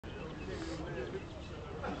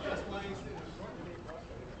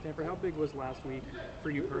Stanford, how big was last week for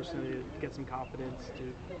you personally to get some confidence?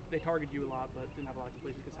 They targeted you a lot, but didn't have a lot of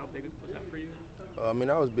completion. Because how big was that for you? I mean,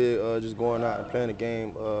 that was big, just going out and playing the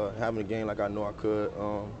game, having a game like I know I could.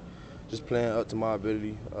 Just playing up to my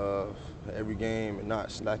ability every game and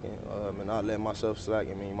not slacking and not letting myself slack.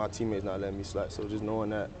 I mean, my teammates not letting me slack. So just knowing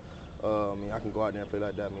that, I mean, I can go out there and play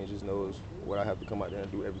like that. I mean, just knows what I have to come out there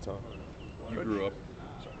and do every time.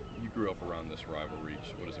 You grew up around this rivalry.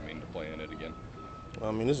 So what does it mean to play in it again? I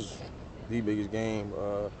mean, this is the biggest game,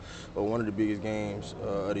 or one of the biggest games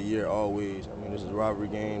of the year always. I mean, this is a rivalry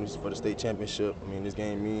game. This is for the state championship. I mean, this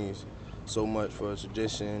game means so much for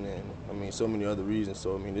tradition and, I mean, so many other reasons.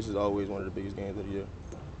 So, I mean, this is always one of the biggest games of the year.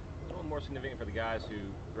 A little more significant for the guys who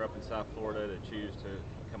grew up in South Florida to choose to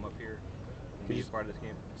come up here and be a part of this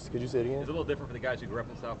game? Could you say it again? It's a little different for the guys who grew up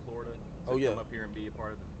in South Florida to come up here and be a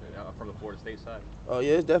part of from the Florida State side? Oh,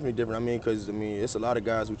 yeah, it's definitely different. I mean, because, I mean, it's a lot of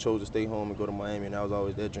guys who chose to stay home and go to Miami, and that was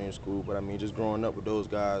always their dream school. But, I mean, just growing up with those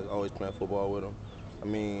guys, always playing football with them, I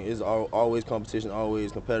mean, it's always competition,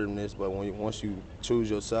 always competitiveness. But once you choose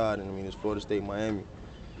your side, and, I mean, it's Florida State, Miami,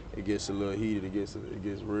 it gets a little heated. It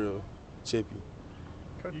gets real chippy.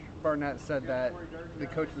 Coach Barnett said that the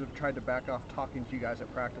coaches have tried to back off talking to you guys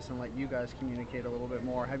at practice and let you guys communicate a little bit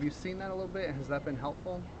more. Have you seen that a little bit? Has that been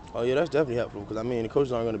helpful? Oh, yeah, that's definitely helpful because, I mean, the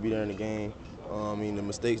coaches aren't going to be there in the game. I mean, the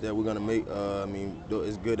mistakes that we're going to make, I mean,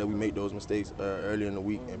 it's good that we make those mistakes early in the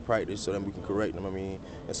week in practice so that we can correct them, I mean,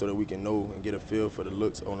 and so that we can know and get a feel for the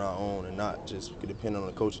looks on our own and not just depend on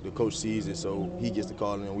the coach. The coach sees it, so he gets to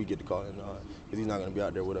call it and we get to call it because he's not going to be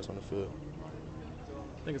out there with us on the field.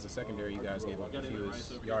 I think it's the secondary you guys gave up the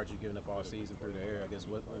fewest yards you've given up all season through the air. I guess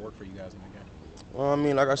what worked for you guys in the game? Well, I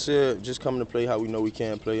mean, like I said, just coming to play how we know we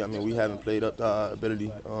can play. I mean, we haven't played up to our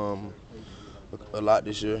ability a lot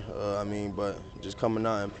this year. I mean, but just coming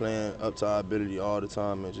out and playing up to our ability all the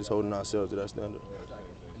time and just holding ourselves to that standard.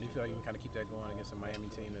 Do you feel like you can kind of keep that going against a Miami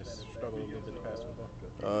team that's struggled a little bit the past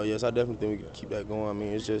football? Yes, I definitely think we can keep that going. I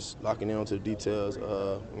mean, it's just locking in onto the details.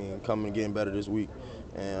 I mean, coming and getting better this week.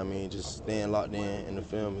 And, I mean, just staying locked in the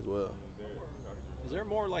film as well. Is there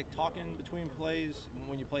more like talking between plays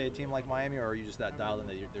when you play a team like Miami, or are you just that dialed in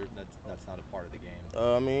that that's not a part of the game?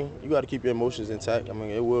 I mean, you got to keep your emotions intact. I mean,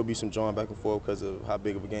 it will be some drawing back and forth because of how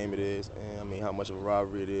big of a game it is and, I mean, how much of a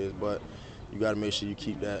rivalry it is. But you got to make sure you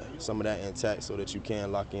keep some of that intact so that you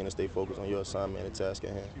can lock in and stay focused on your assignment and task at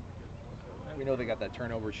hand. We know they got that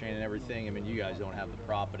turnover chain and everything. I mean, you guys don't have the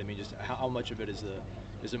prop, but I mean, just how much of it is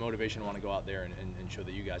the motivation to want to go out there and show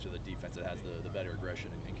that you guys are the defense that has the better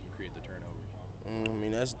aggression and can create the turnovers? I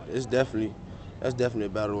mean, that's definitely a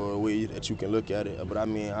battle or a way that you can look at it. But I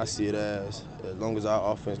mean, I see it as long as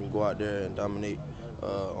our offense can go out there and dominate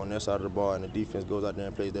on their side of the ball, and the defense goes out there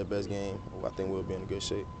and plays their best game, I think we'll be in good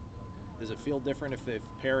shape. Does it feel different if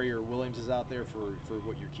Perry or Williams is out there for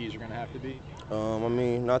what your keys are going to have to be? I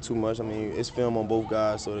mean, not too much. I mean, it's film on both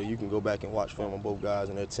guys, so that you can go back and watch film on both guys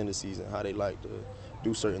and their tendencies and how they like to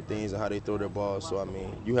do certain things and how they throw their balls. So, I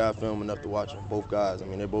mean, you have film enough to watch on both guys. I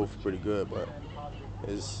mean, they're both pretty good, but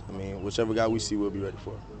I mean, whichever guy we see, we'll be ready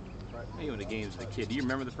for. You went to games as a kid. Do you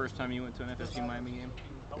remember the first time you went to an FSU Miami game?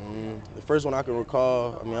 The first one I can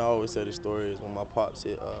recall, I mean, I always say the story, is when my pops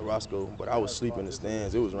hit Roscoe, but I was asleep in the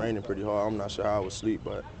stands. It was raining pretty hard. I'm not sure how I was asleep,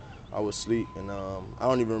 but I was asleep, and I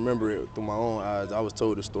don't even remember it through my own eyes. I was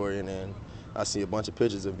told the story, and then I see a bunch of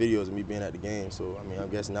pictures and videos of me being at the game. So, I mean, I'm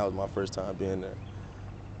guessing that was my first time being there.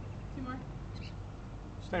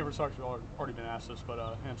 Stanford's already been asked this, but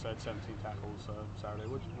Hamza had 17 tackles Saturday.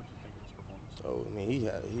 What did you think of his performance? Oh, I mean,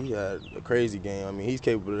 he had a crazy game. I mean, he's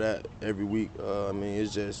capable of that every week. I mean,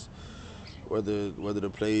 it's just whether the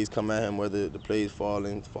plays come at him, whether the plays fall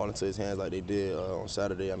into his hands like they did on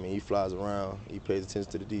Saturday. I mean, he flies around, he pays attention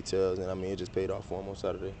to the details, and I mean, it just paid off for him on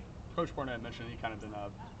Saturday. Coach Barnett mentioned he kind of been,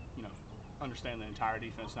 understand the entire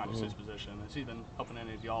defense, not just his position. Has he been helping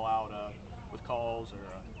any of y'all out with calls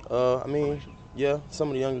or? I mean, yeah, some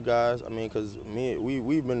of the younger guys. I mean, because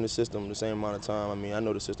we've been in the system the same amount of time. I mean, I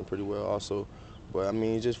know the system pretty well also, but I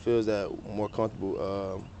mean, it just feels that more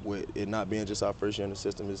comfortable with it not being just our first year in the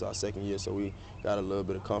system. It's our second year, so we got a little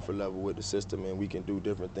bit of comfort level with the system, and we can do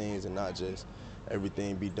different things and not just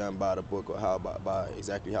everything be done by the book or by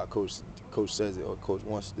exactly how coach says it or coach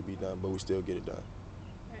wants it to be done, but we still get it done.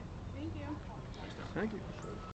 Okay. Thank you. Thank you.